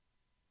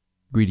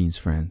Greetings,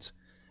 friends,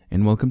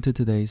 and welcome to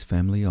today's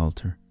Family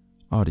Altar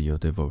audio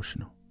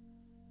devotional.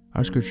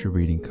 Our scripture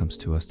reading comes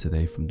to us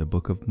today from the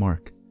book of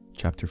Mark,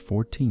 chapter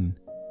 14,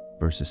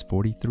 verses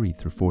 43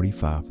 through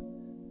 45,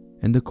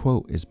 and the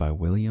quote is by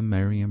William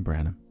Marion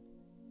Branham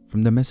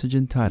from the message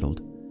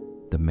entitled,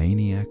 The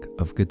Maniac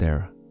of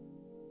Gadara.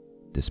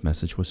 This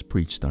message was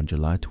preached on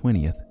July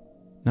 20th,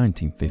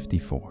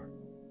 1954.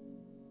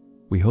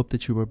 We hope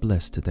that you are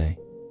blessed today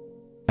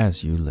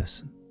as you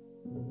listen.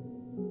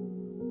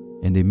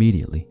 And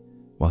immediately,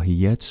 while he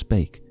yet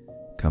spake,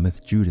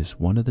 cometh Judas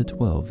one of the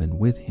 12, and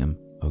with him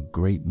a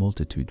great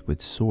multitude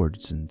with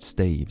swords and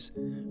staves,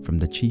 from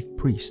the chief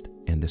priest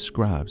and the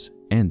scribes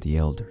and the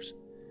elders.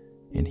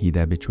 And he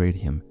that betrayed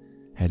him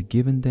had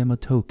given them a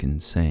token,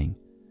 saying,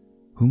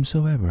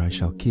 Whomsoever I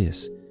shall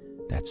kiss,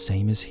 that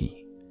same is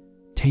he.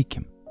 Take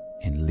him,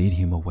 and lead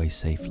him away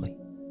safely.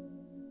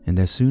 And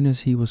as soon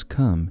as he was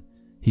come,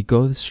 he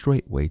goeth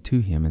straightway to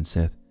him, and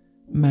saith,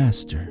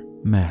 Master,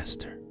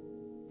 Master,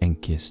 and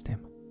kissed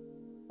him.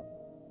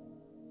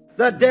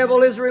 The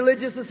devil is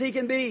religious as he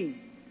can be.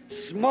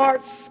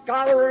 Smart,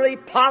 scholarly,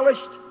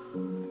 polished,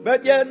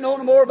 but yet know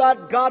no more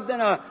about God than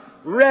a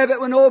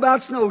rabbit would know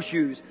about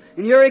snowshoes.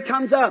 And here he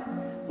comes up,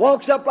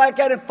 walks up like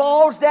that and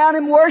falls down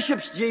and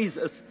worships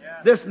Jesus.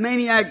 This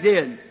maniac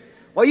did.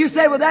 Well, you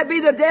say, would that be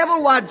the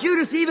devil? Why,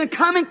 Judas even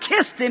come and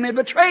kissed him and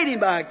betrayed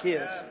him by a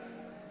kiss.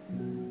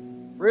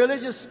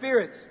 Religious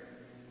spirits.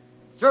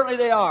 Certainly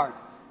they are.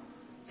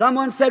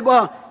 Someone said,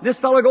 well, this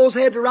fellow goes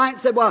ahead to write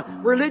and said, well,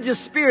 religious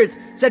spirits.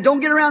 Said,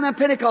 don't get around them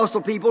Pentecostal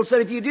people.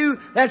 Said, if you do,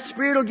 that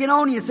spirit will get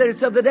on you. Said,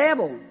 it's of the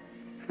devil.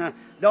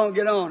 Don't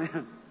get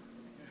on.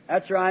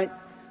 That's right.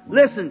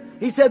 Listen,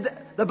 he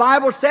said, the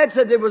Bible said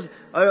there was,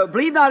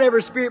 believe not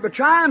every spirit, but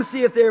try and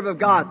see if they're of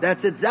God.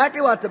 That's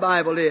exactly what the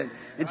Bible did.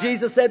 And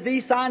Jesus said,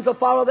 these signs will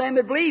follow them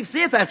that believe.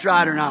 See if that's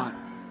right or not.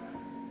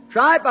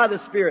 Try it by the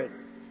Spirit.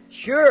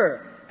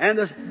 Sure. And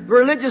the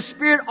religious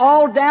spirit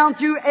all down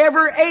through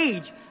every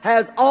age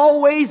has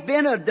always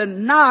been a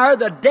denier.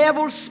 The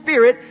devil's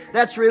spirit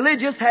that's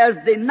religious has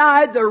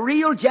denied the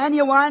real,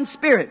 genuine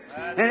spirit.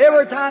 And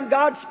every time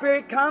God's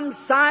Spirit comes,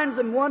 signs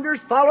and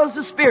wonders follows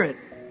the Spirit.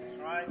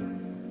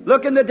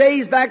 Look in the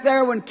days back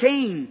there when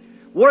Cain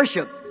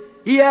worshiped.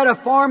 He had a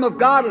form of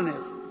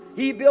godliness.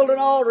 He built an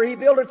altar. He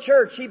built a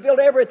church. He built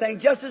everything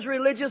just as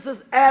religious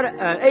as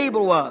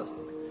Abel was.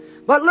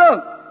 But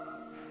look,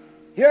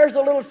 here's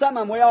a little something.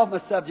 I'm way off my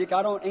subject.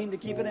 I don't aim to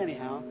keep it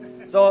anyhow.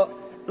 So,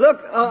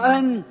 look,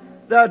 in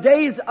the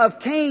days of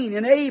Cain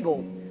and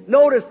Abel,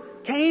 notice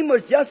Cain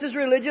was just as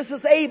religious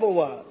as Abel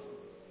was.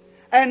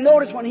 And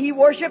notice when he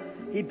worshiped,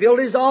 he built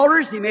his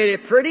altars. He made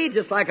it pretty,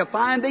 just like a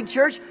fine big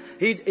church.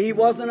 He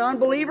wasn't an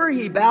unbeliever.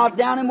 He bowed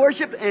down and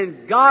worshiped,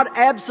 and God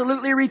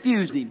absolutely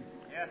refused him.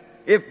 Yes.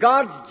 If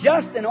God's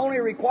just and only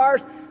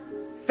requires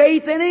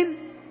faith in Him,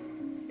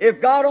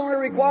 if God only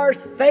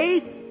requires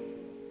faith,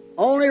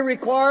 only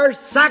requires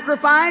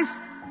sacrifice,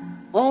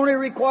 only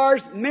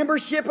requires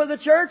membership of the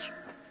church,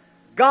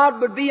 God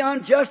would be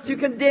unjust to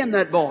condemn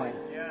that boy.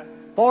 Yes.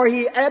 For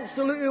he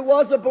absolutely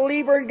was a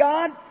believer in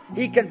God.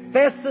 He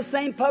confessed the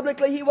same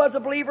publicly he was a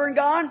believer in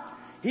God.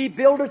 He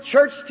built a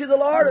church to the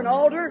Lord, an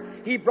altar.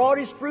 He brought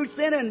his fruits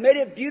in and made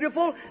it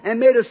beautiful and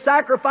made a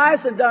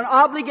sacrifice and done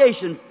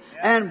obligations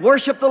and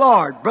worshiped the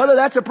Lord. Brother,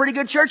 that's a pretty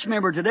good church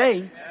member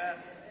today. Yes.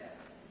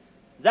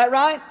 Is that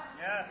right?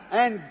 Yes.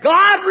 And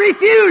God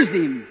refused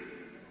him.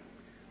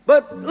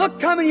 But look,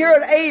 coming here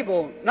at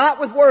Abel, not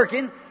with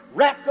working,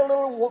 wrapped a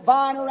little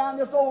vine around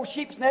this old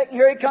sheep's neck, and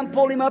here he come,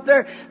 pulled him up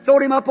there,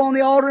 throwed him up on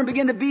the altar and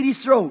began to beat his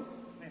throat.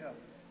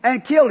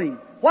 And killed him.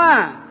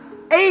 Why?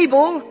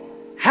 Abel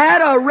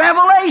had a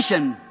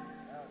revelation.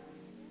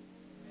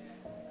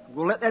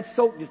 We'll let that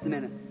soak just a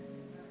minute.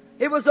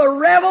 It was a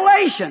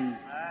revelation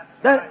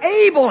that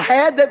Abel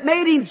had that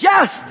made him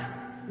just.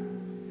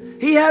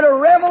 He had a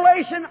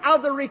revelation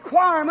of the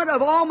requirement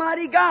of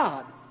Almighty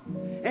God.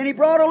 And he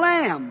brought a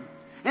lamb.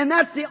 And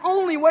that's the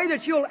only way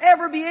that you'll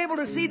ever be able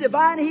to see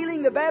divine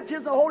healing, the baptism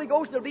of the Holy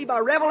Ghost, will be by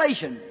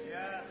revelation.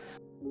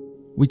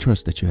 We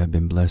trust that you have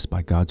been blessed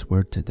by God's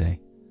Word today.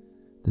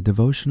 The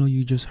devotional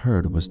you just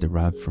heard was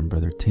derived from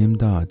Brother Tim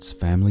Dodd's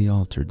Family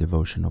Altar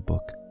devotional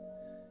book.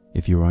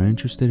 If you are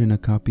interested in a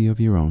copy of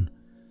your own,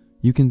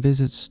 you can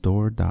visit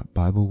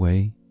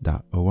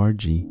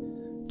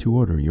store.bibleway.org to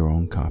order your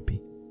own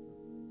copy.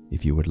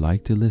 If you would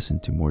like to listen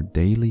to more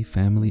daily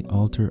Family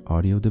Altar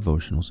audio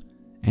devotionals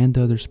and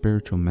other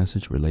spiritual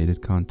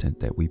message-related content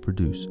that we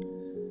produce,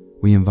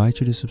 we invite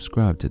you to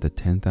subscribe to the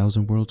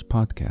 10,000 Worlds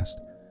podcast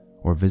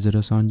or visit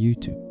us on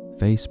YouTube,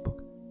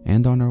 Facebook,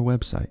 and on our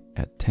website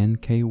at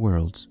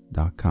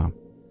 10kworlds.com.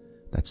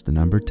 That's the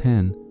number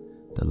 10,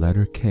 the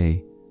letter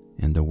K,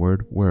 and the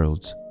word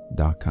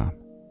worlds.com.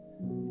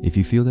 If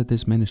you feel that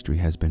this ministry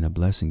has been a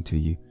blessing to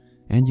you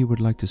and you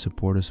would like to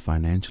support us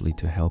financially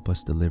to help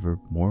us deliver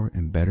more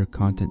and better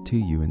content to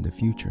you in the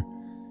future,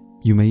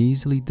 you may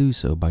easily do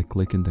so by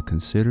clicking the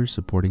Consider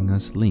Supporting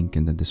Us link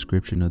in the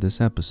description of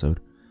this episode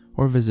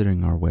or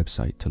visiting our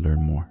website to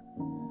learn more.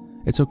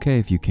 It's okay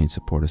if you can't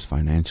support us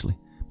financially,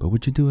 but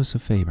would you do us a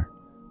favor?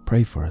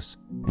 pray for us,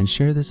 and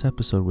share this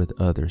episode with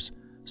others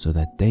so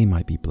that they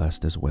might be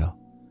blessed as well.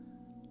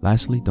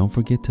 Lastly, don't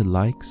forget to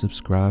like,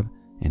 subscribe,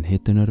 and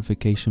hit the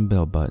notification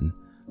bell button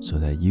so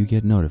that you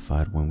get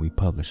notified when we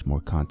publish more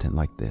content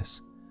like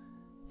this.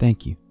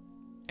 Thank you,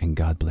 and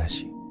God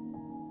bless you.